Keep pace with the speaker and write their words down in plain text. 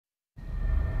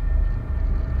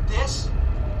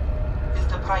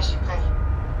price you pay.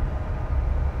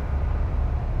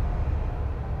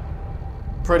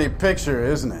 Pretty picture,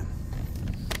 isn't it?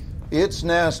 It's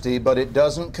nasty, but it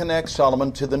doesn't connect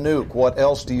Solomon to the nuke. What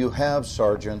else do you have,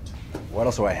 Sergeant? What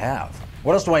else do I have?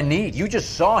 What else do I need? You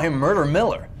just saw him murder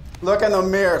Miller. Look in the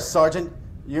mirror, Sergeant.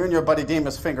 You and your buddy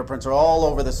Demas' fingerprints are all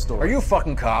over this story. Are you a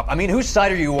fucking cop? I mean, whose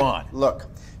side are you on? Look,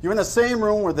 you're in the same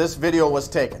room where this video was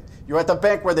taken. You're at the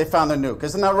bank where they found the nuke.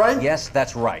 Isn't that right? Yes,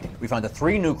 that's right. We found the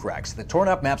 3 nuke racks. The torn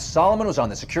up maps. Solomon was on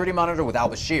the security monitor with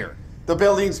al-Bashir. The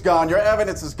building's gone. Your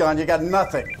evidence is gone. You got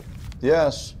nothing.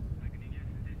 Yes.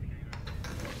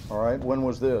 All right, when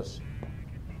was this?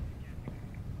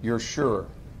 You're sure?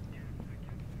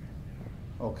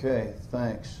 Okay,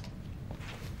 thanks.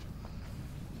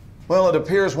 Well, it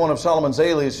appears one of Solomon's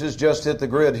aliases just hit the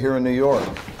grid here in New York.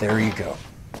 There you go.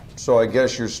 So I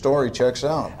guess your story checks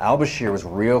out. Al-Bashir was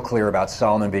real clear about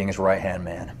Solomon being his right-hand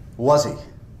man. Was he?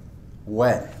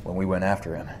 When? When we went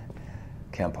after him.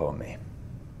 Campo and me.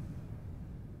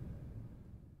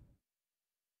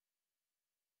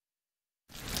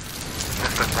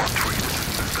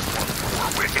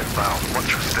 We're inbound. What's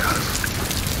your status?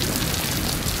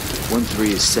 1-3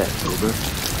 is set. Over.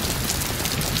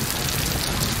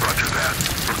 Roger that.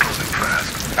 We're closing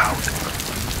fast. Out.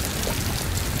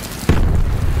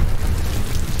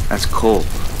 That's Cole.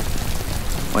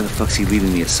 Why the fuck's he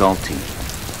leading the assault team?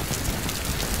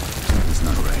 Something's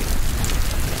not right.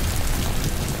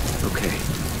 Okay.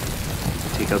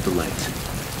 Take out the lights.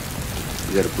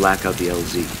 We gotta black out the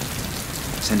LZ.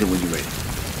 Send it when you're ready.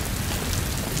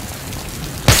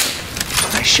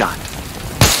 Nice shot.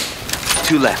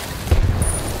 2 left.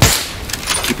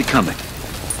 Keep it coming.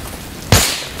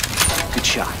 Good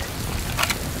shot.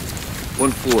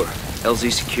 1-4.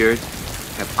 LZ secured.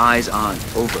 Have eyes on.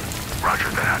 Over. Roger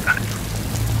that.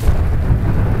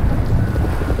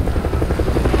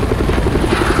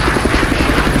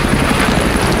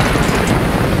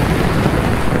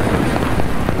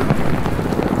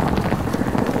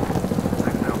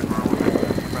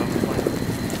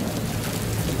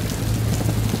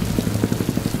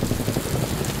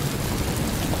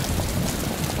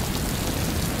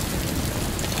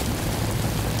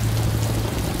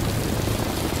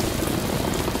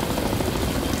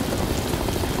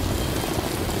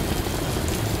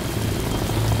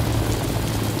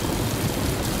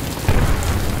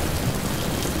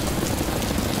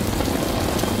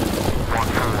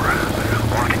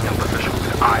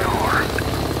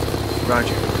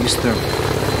 Roger. Use thermal.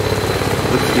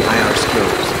 Look for the IR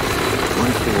scopes.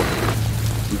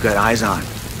 1-4. We've got eyes on.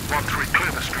 1-3,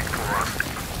 clear the street for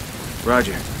us.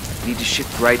 Roger. Need to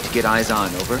shift right to get eyes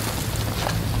on. Over.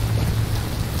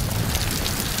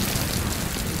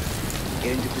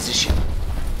 Get into position.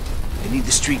 They need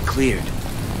the street cleared.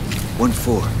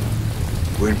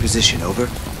 1-4. We're in position. Over.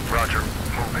 Roger.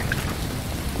 Moving.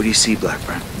 What do you see,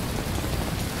 Blackburn?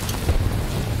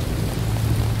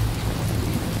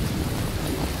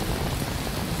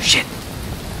 Shit.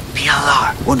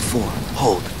 PLR. 1-4.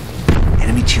 Hold.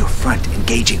 Enemy to your front.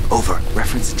 Engaging. Over.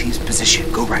 Reference the team's position.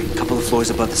 Go right. Couple of floors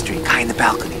above the street. Guy in the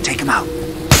balcony. Take him out.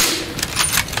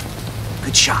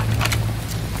 Good shot.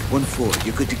 1-4.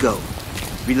 You're good to go.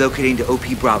 Relocating to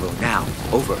OP Bravo. Now.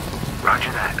 Over.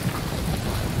 Roger that.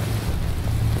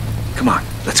 Come on.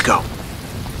 Let's go.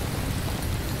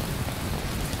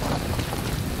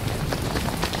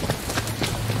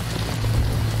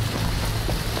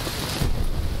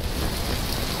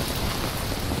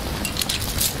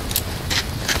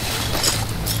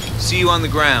 See you on the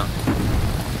ground.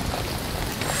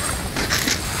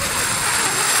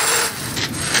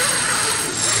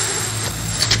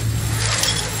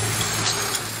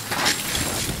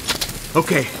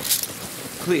 Okay.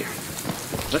 Clear.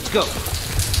 Let's go.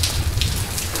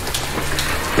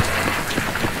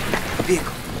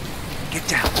 Vehicle. Get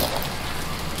down.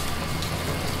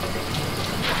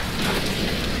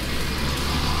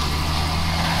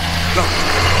 Go.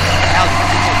 Allie,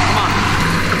 come on.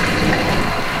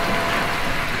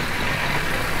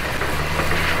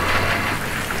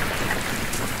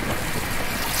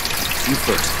 You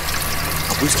first.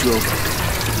 I'll boost you over.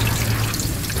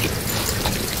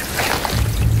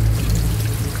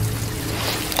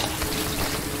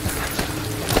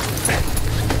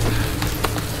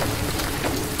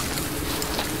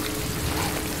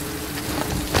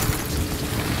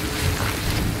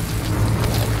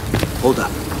 Hold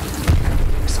up. I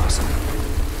saw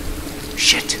something.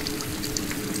 Shit.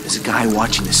 There's a guy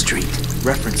watching the street.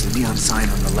 Reference the neon sign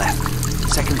on the left.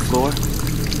 Second floor.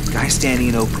 Guy standing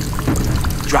in open.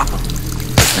 Drop him.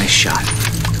 Nice shot.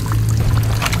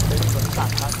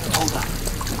 Hold up.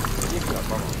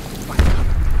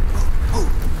 Move.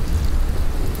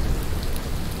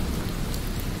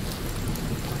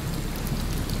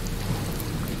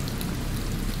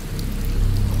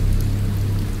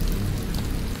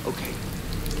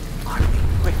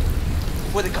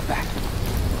 before they come back.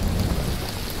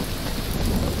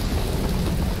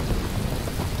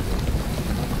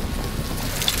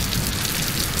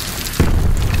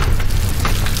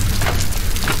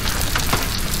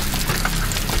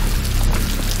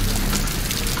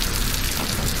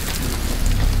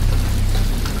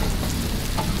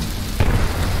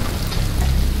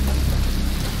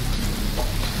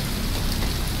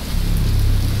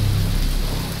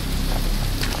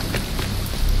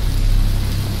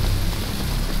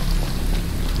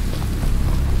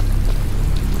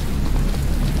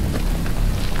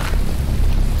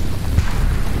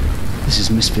 This is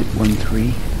Misfit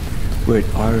 1-3. We're at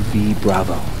RV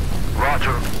Bravo.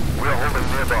 Roger. We're holding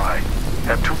nearby.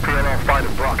 Have 2 PLR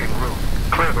fighters blocking route.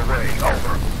 Clear the way.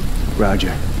 Over.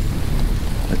 Roger.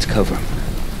 Let's cover them.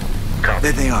 Copy.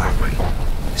 There they are. Moving.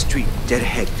 The street, dead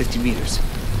ahead, 50 meters.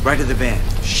 Right of the van.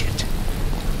 Shit.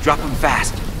 Drop them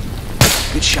fast.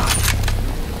 Good shot.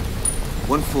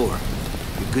 1-4.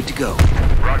 You're good to go.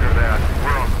 Roger that.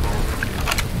 We're on the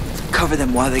move. Cover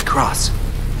them while they cross.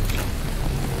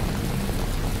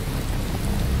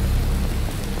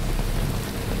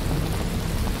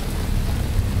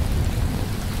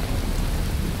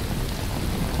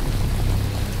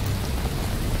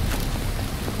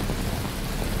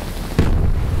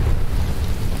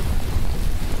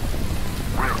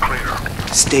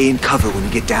 Stay in cover when we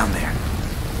get down there.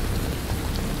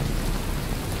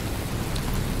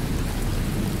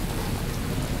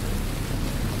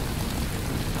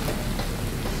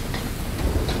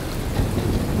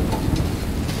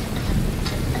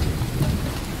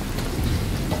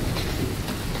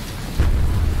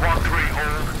 Walk 3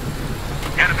 hold.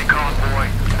 Enemy convoy.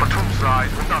 Platoon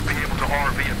size will not be able to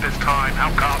RV at this time.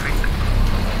 How copy?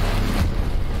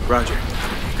 Roger.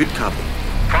 Good copy.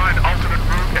 Find alternate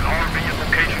route and RV at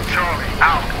location Charlie.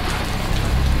 Out.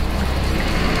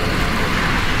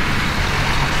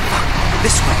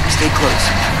 This way. Stay close.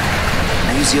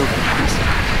 Now use the openings.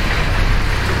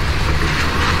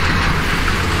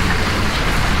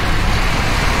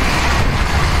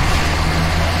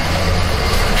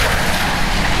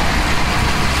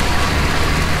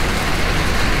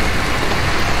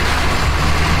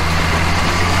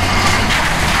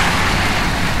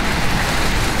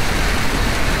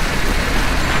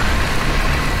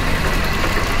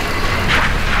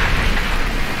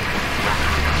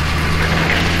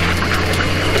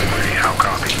 How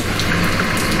copy?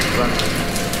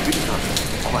 Good copy.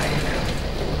 Quiet now.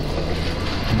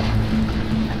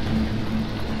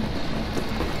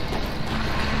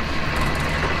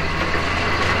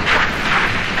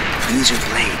 Use your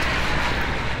blade.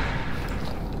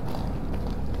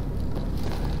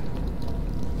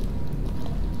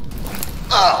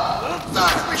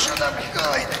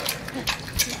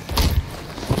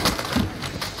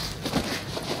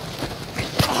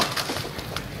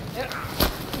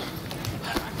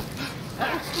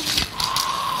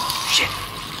 Shit.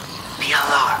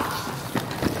 PLR.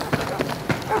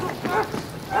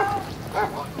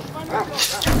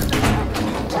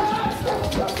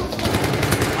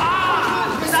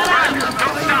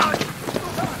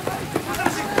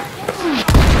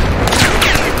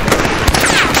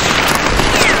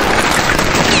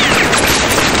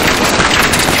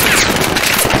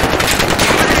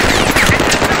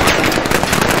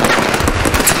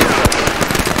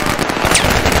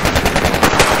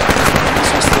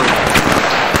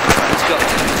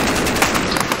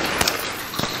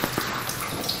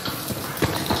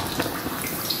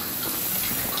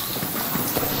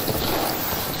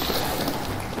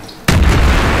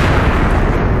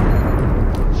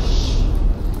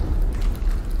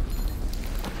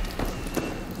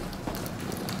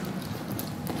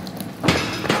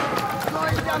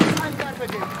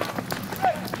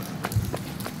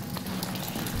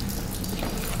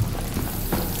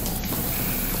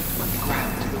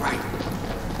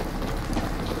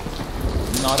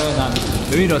 آره نه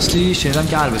ببین راستی شنیدم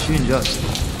که البشیر اینجاست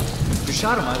تو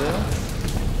شهر اومده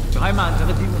تو های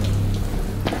منطقه دیمونه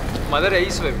اومده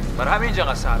رئیس ببین برای همین اینجا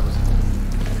قصر بزن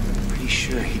Pretty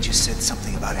sure he just said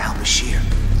something about Al-Bashir.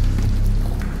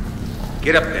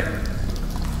 Get up there.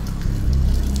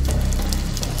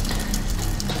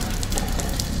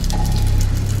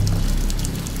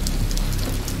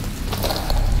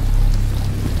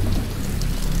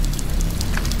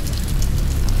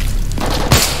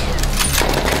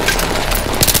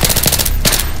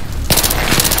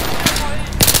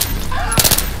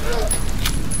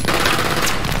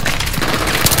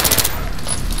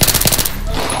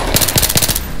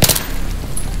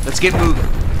 Let's get moving.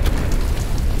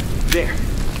 There.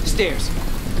 Stairs.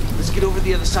 Let's get over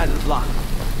the other side of the block.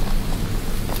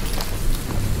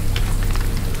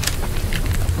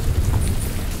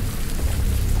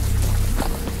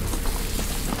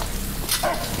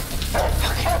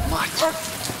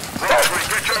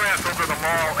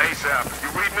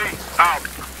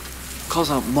 calls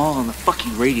out mall on the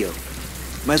fucking radio.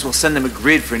 Might as well send them a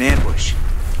grid for an ambush.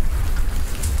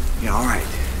 Yeah, alright.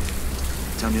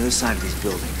 It's on the other side of these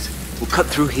buildings. We'll cut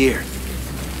through here.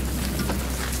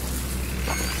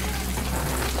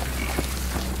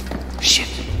 Shit.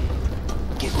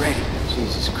 Get ready.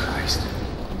 Jesus Christ.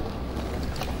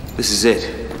 This is it.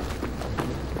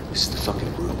 This is the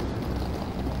fucking room.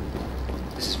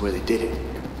 This is where they did it.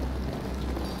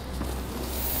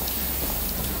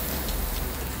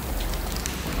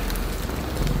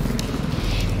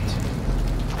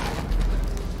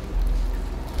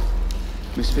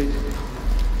 Misfit,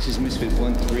 this is Misfit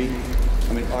 1-3.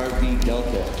 I'm at RV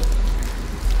Delta.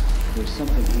 There's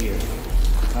something here.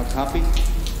 How copy?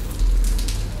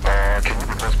 Can you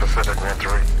be more specific,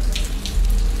 1-3?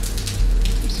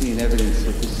 I'm seeing evidence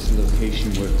that this is the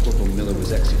location where Corporal Miller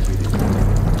was executed.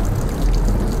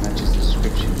 Matches the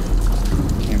description.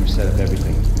 Camera set up,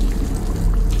 everything.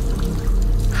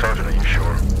 Sergeant, are you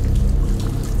sure?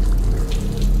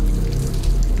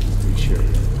 Pretty sure.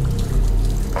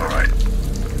 All right.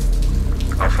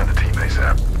 I'll send a team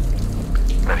ASAP.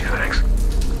 Many thanks.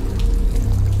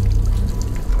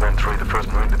 1-3, the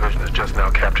 1st Marine Division has just now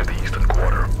captured the eastern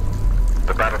quarter.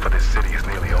 The battle for this city is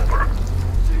nearly over.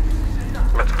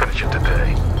 Let's finish it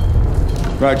today.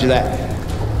 Roger that.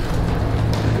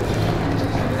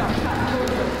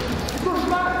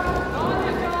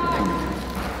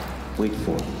 Wait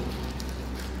for it.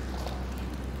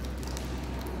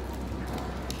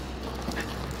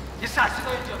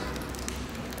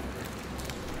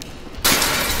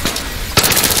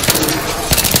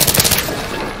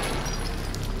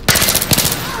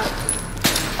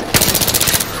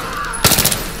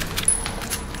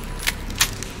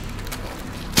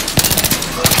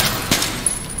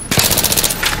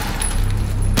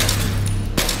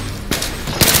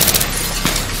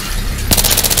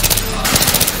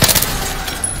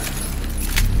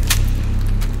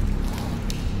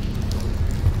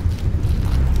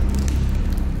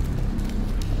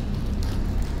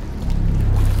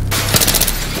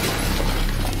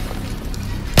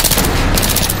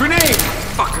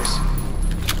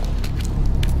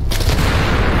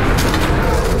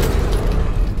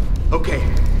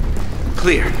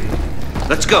 Clear.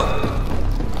 Let's go.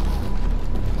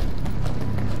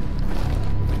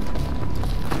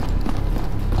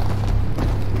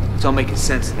 It's all making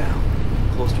sense now.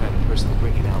 Cole's trying to personally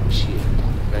bring in al-Bashir.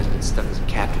 The guy's been stuck as a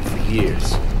captain for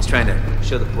years. He's trying to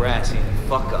show the brass he ain't a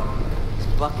fuck up. He's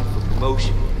bucking for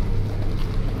promotion.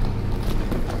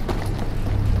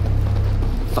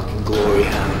 Fucking glory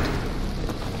hound.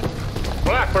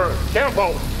 Blackburn,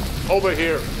 Campo, over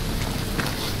here.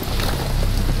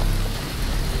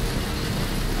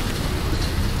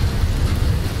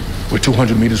 We're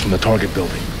 200 meters from the target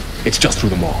building. It's just through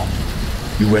the mall.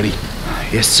 You ready?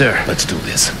 Yes, sir. Let's do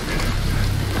this.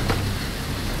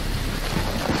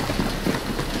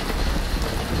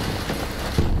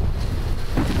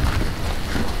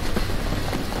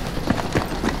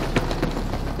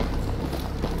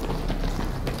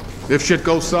 If shit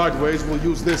goes sideways, we'll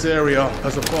use this area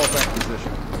as a fallback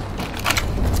position.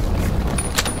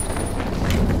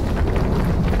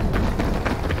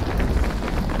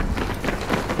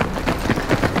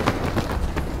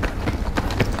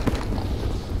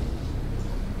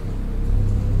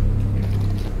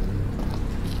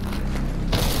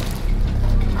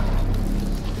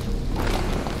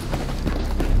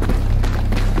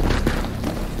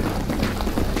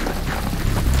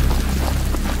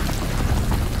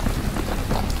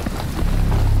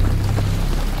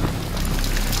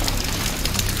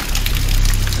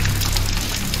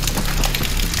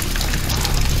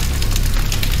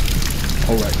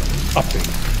 All right, update.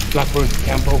 Blackburn,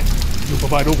 Campo, you'll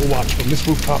provide overwatch from this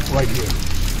rooftop right here.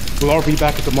 We'll all be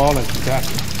back at the mall and contact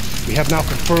him. We have now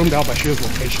confirmed al-Bashir's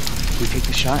location. We take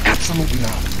the shot? Absolutely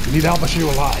not. We need al-Bashir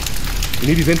alive. We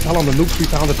need his intel on the nukes we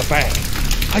found at the bank.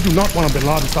 I do not want a Bin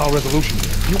Laden-style resolution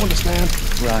here. Do you understand?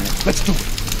 We're on it. Let's do it.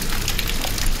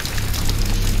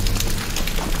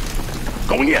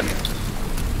 Going in.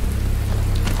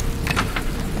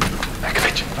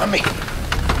 Bakovich, on me.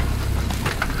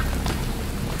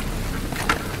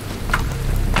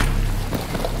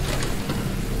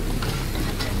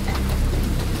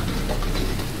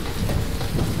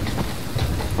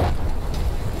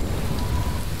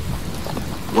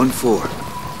 One 4,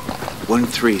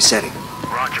 1-3 setting.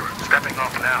 Roger, stepping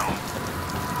off now.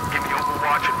 Give me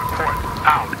overwatch and report.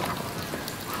 Out.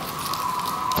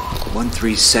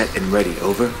 1-3 set and ready,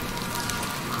 over.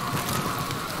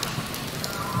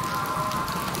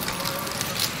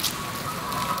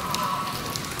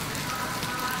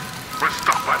 We're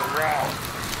stuck by the wall.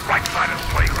 Right side of the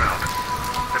playground.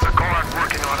 There's a guard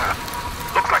working on a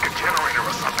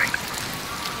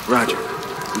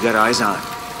got eyes on.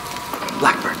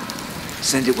 Blackburn,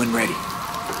 send it when ready.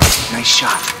 Nice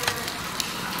shot.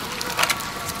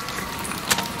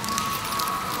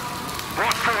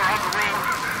 Watch 4 on the road.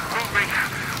 Moving.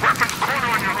 Weapons corner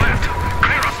on your left.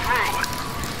 Clear us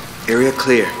through. Area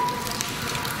clear.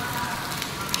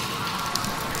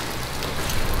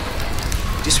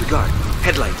 Disregard.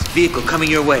 Headlights. Vehicle coming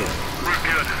your way. We're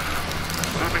good.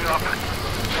 Moving up.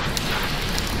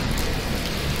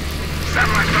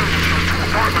 Satellite photos show 2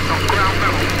 apartments on ground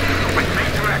level with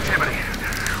major activity.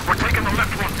 We're taking the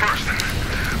left one first.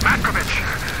 Matkovich,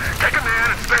 take a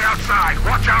man and stay outside.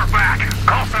 Watch our back.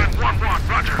 Call sign 1-1.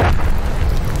 Roger.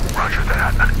 Roger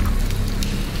that.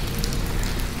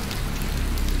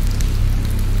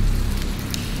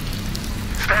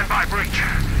 Stand by breach.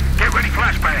 Get ready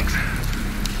flashbangs.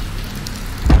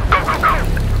 Go, go, go!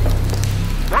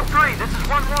 1-3, this is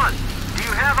 1-1. Do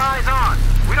you have eyes on?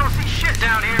 We don't see shit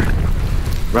down here.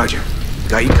 Roger.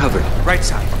 Got you covered. Right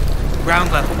side.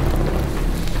 Ground level.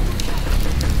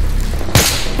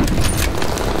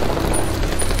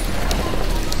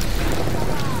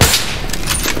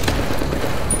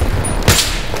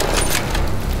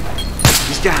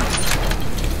 He's down.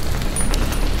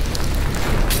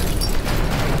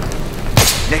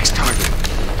 Next target.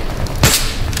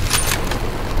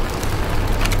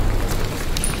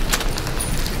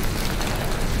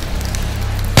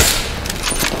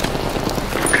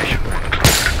 Location 1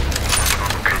 cleared. On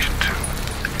location 2.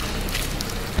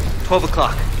 12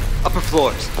 o'clock. Upper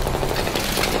floors.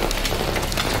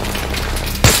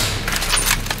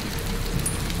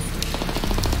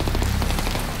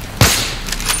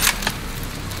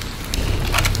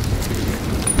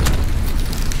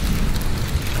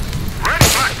 Ready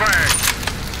flashbang!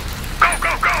 Go,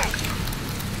 go, go!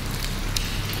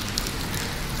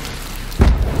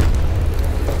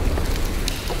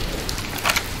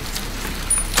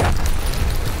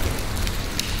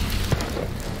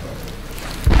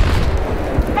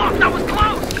 Fuck, that was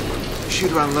close!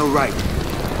 Shooter on low right.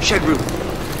 Shed roof.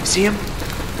 See him?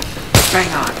 Bang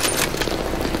on.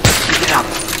 Keep it up.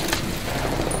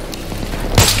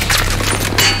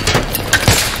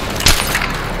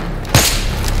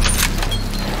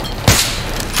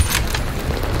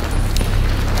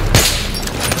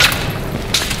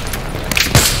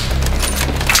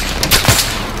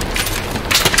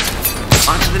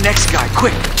 On to the next guy,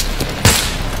 quick!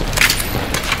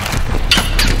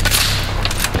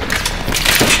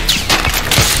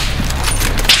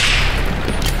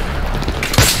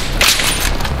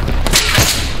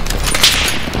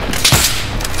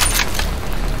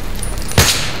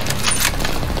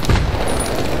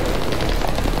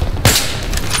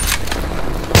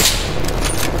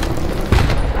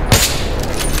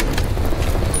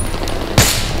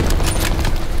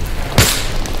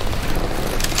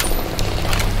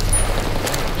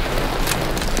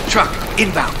 Truck,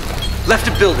 inbound. Left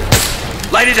of building.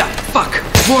 Light it up. Fuck.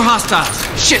 More hostiles.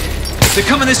 Shit! They're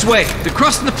coming this way. They're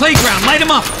crossing the playground. Light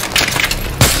them up!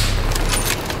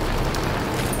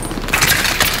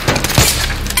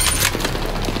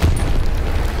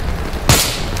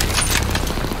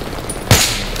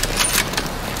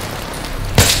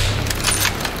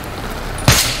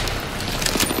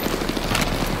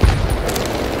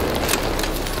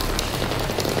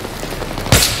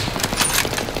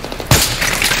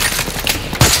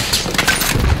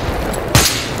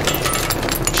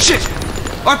 Shit!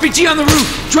 RPG on the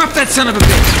roof! Drop that son of a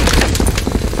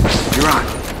bitch! You're on.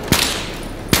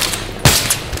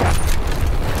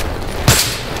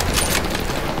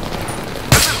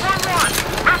 This is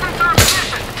 1-1. Reference our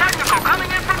position. Technical coming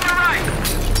in from your right.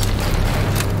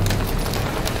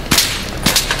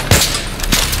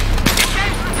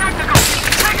 Engage the technical.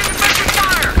 Taking effective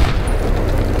fire.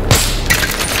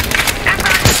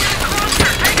 Impact is getting closer.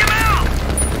 Take him out.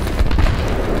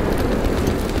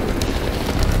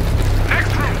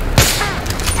 Next room.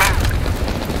 Load.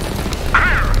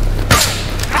 Clear. Go.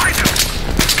 Find him.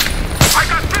 I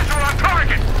got visual on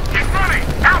target. He's running.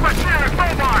 Al-Bashir is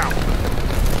mobile.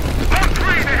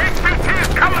 1-3, the HVT is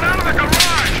coming out of the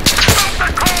garage. Stop the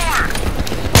car.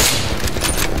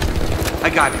 I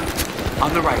got it.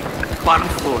 On the right. Bottom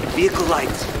floor. Vehicle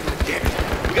lights. Damn it.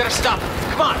 We gotta stop him.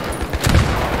 Come on.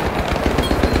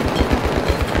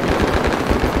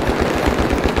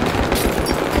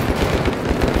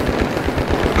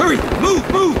 Hurry! Move!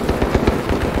 Move!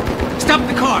 Stop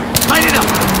the car! Light it up!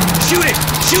 Shoot it!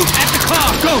 Shoot at the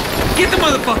car! Go! Get the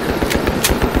motherfucker!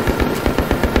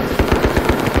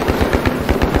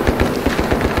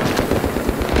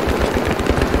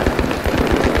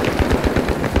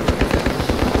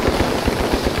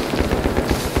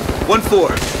 One 4.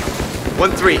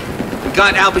 1-3. We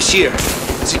got Al-Bashir.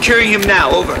 Securing him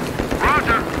now, over.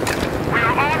 Roger. We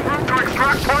are en route to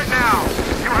extract point now.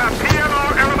 You have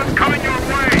PLR elements coming your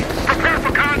way. Prepare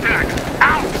for contact.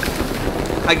 Out!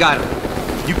 I got him.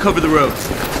 You cover the roads.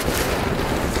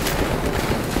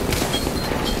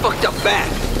 Fucked up bad.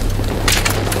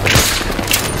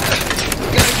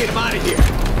 Gotta get him out of here.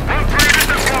 1-3, this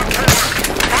is 1-4.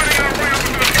 Finding our way over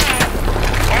to the mall.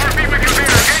 RV with you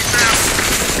there. Gate now.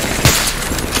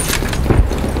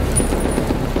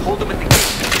 Hold him at the gate.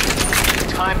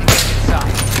 Time to get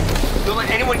inside. Don't let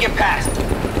anyone get past.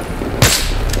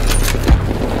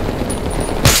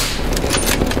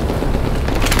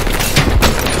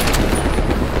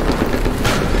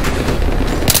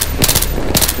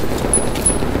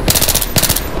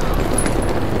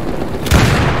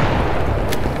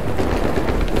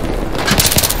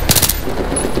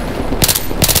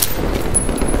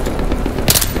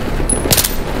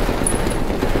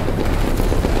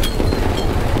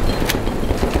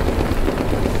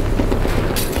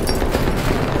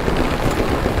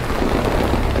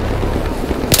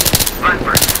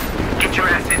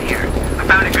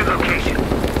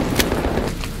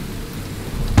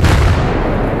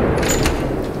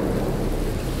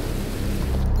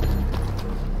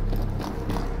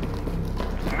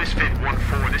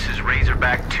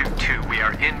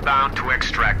 Inbound to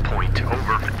extract point.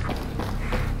 Over.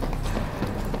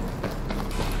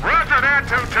 Roger that,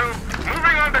 2-2.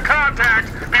 Moving on to contact.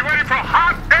 Be ready for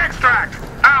hot extract.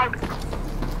 Out.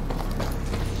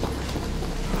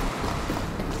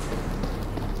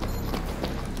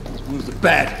 These wounds look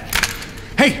bad.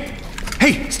 Hey!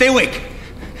 Hey! Stay awake!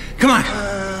 Come on!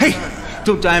 Hey!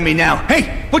 Don't die on me now.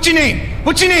 Hey! What's your name?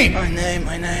 What's your name? My name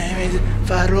is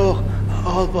Farouk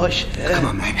Albosh. Come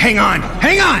on, man. Hang on!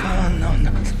 Hang on! No.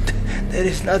 There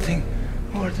is nothing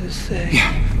more to say.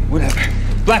 Yeah, whatever.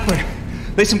 Blackburn,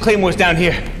 lay some claymores down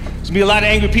here. There's gonna be a lot of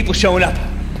angry people showing up.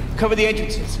 Cover the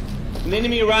entrances. When the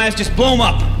enemy arrives, just blow them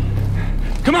up.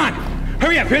 Come on!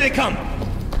 Hurry up, here they come!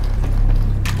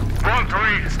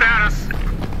 1-3, status.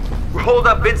 We're holed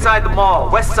up inside the mall,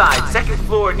 west side, second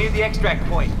floor, near the extract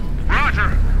point.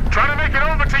 Roger. Try to make it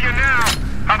over to you now.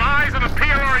 Have eyes on a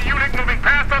PLR unit moving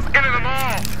past us into the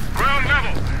mall. Ground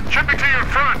level. Should be to your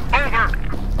front. Over.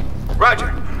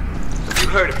 Roger. You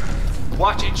heard him.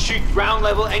 Watch it shoot ground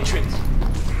level entrance.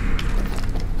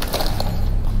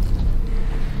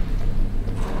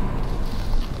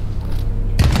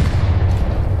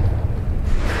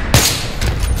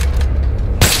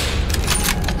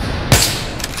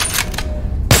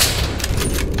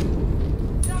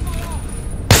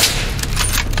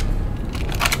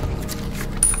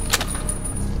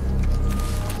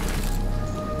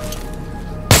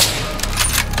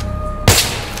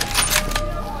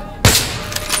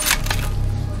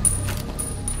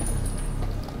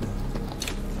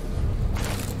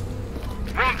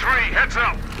 Heads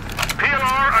up.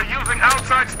 PLR are using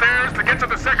outside stairs to get to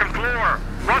the second floor.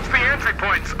 Watch the entry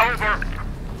points. Over.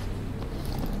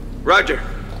 Roger.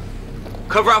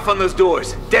 Cover off on those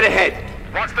doors. Dead ahead.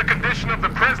 What's the condition of the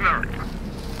prisoner?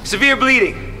 Severe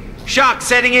bleeding. Shock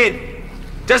setting in.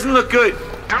 Doesn't look good.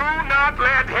 Do not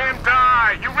let him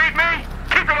die. You read me?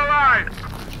 Keep him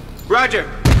alive. Roger.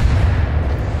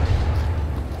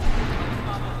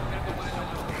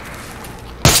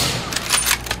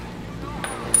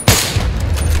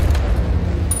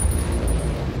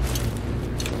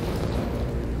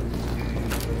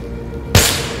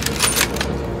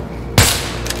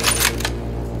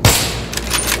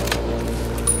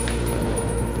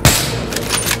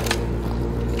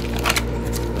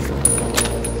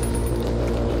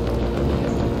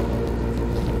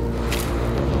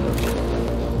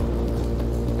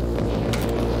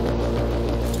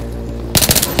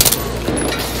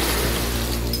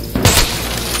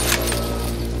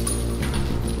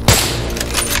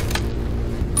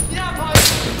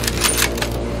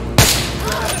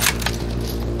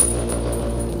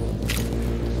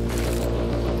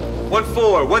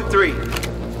 Four,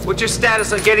 1-3. What's your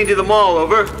status on getting to the mall,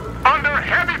 over? Under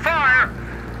heavy fire.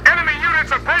 Enemy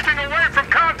units are breaking away from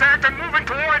contact and moving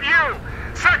toward you.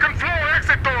 Second floor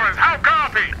exit doors. How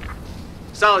copy?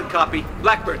 Solid copy.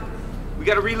 Blackburn, we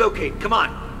gotta relocate. Come on.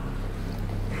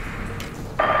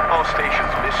 All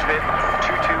stations, Misfit.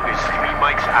 2-2 is 3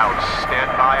 mics out.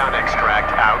 Stand by on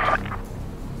extract. Out.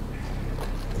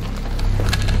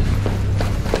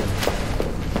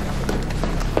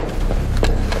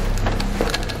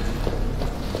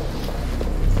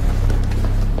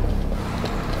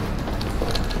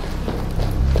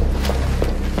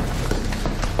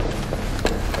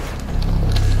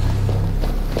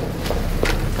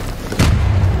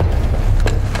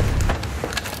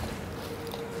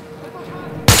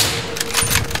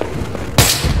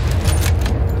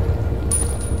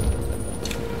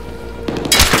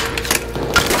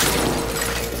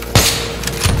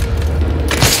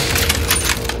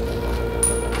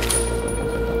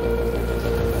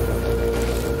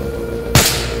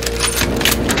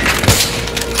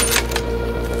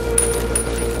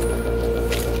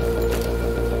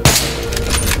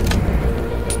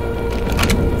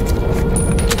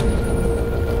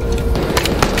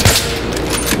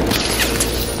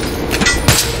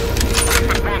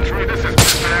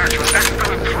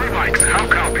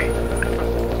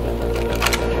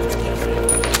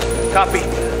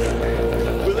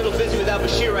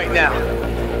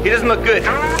 He doesn't look good. Do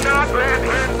not let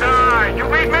him die. You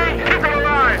read me? Keep him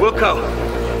alive. Wilco.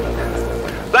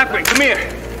 Blackburn, come here. I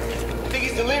think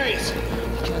he's delirious. He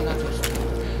cannot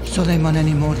stop Suleiman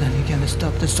any more than he can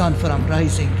stop the sun from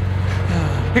rising.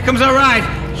 Here comes our ride.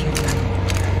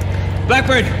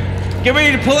 Blackbird, get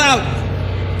ready to pull out.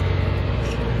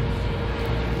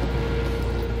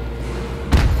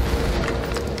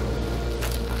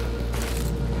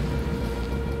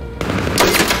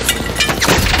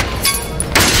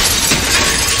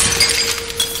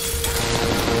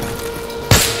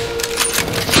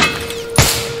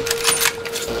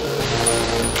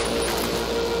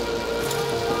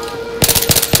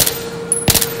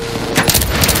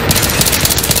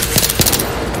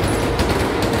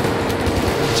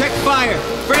 Fire!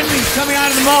 Friendly's coming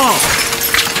out of the mall!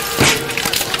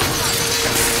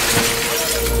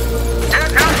 Get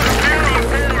down to the pier on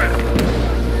forward.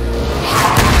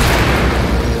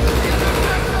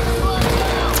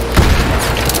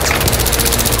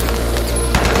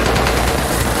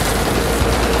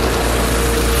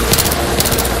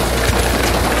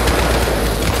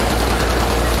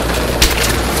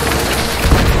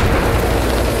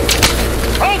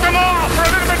 Hold them off for a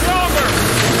little bit longer!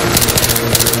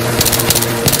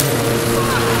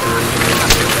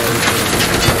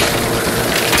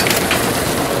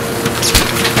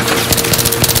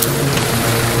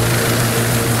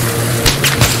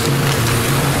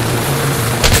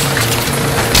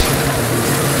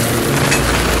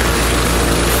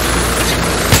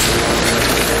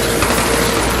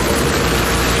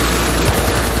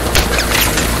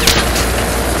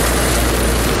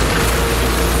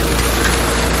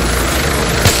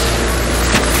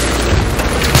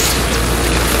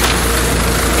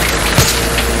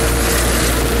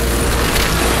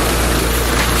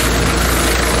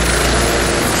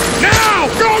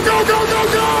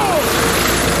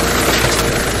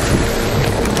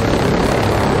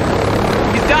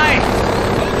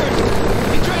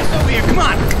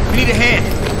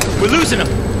 We're losing him.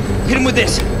 Hit him with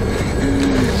this.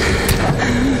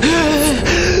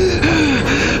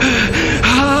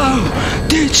 How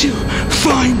did you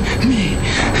find me?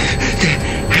 The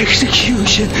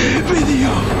execution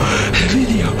video.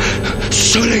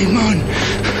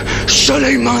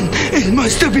 Suleiman, it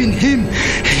must have been him.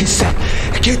 He said,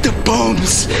 get the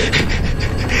bombs.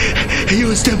 He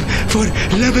used them for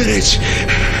leverage.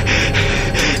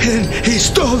 And he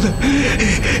stole them.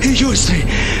 He used me,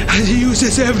 as he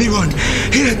uses everyone.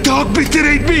 He dog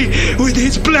betrayed me with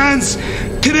his plans,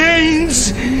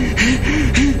 trains.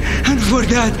 And for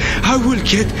that, I will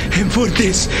get him for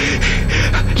this.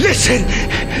 Listen.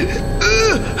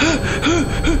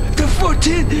 The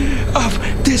 14th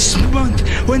of this month,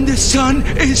 when the sun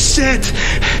is set,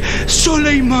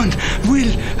 Suleiman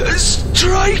will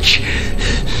strike.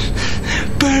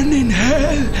 Burn in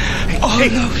hell, all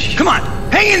of you. Come on,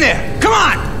 hang in there. Come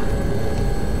on.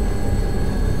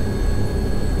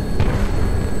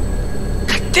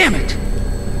 God damn it.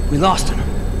 We lost him.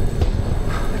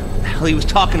 What the hell he was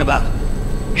talking about?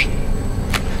 Hey,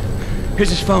 here's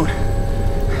his phone.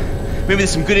 Maybe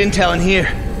there's some good intel in here.